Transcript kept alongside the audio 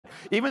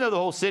Even though the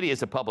whole city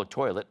is a public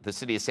toilet, the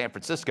city of San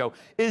Francisco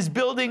is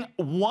building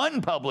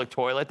one public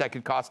toilet that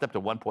could cost up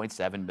to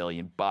 $1.7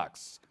 million.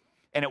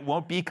 And it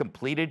won't be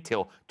completed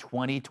till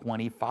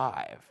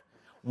 2025.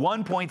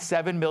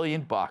 $1.7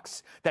 million.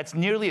 That's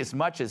nearly as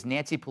much as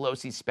Nancy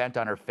Pelosi spent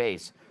on her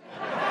face.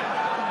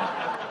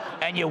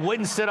 And you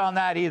wouldn't sit on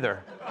that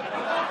either.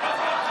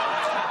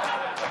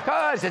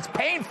 Because it's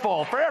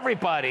painful for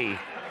everybody.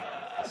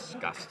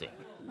 Disgusting.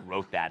 Who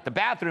wrote that? The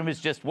bathroom is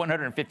just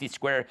 150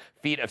 square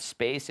feet of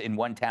space in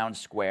one town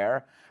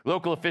square.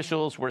 Local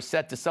officials were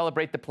set to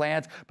celebrate the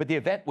plans, but the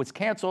event was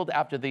canceled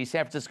after the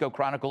San Francisco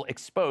Chronicle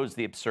exposed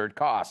the absurd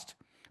cost.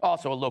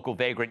 Also, a local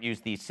vagrant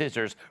used these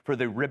scissors for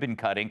the ribbon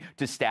cutting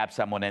to stab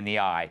someone in the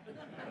eye.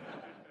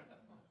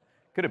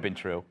 Could have been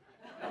true.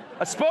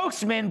 A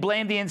spokesman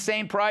blamed the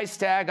insane price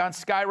tag on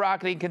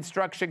skyrocketing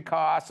construction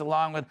costs,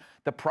 along with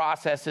the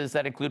processes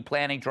that include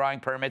planning, drawing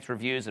permits,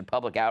 reviews, and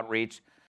public outreach.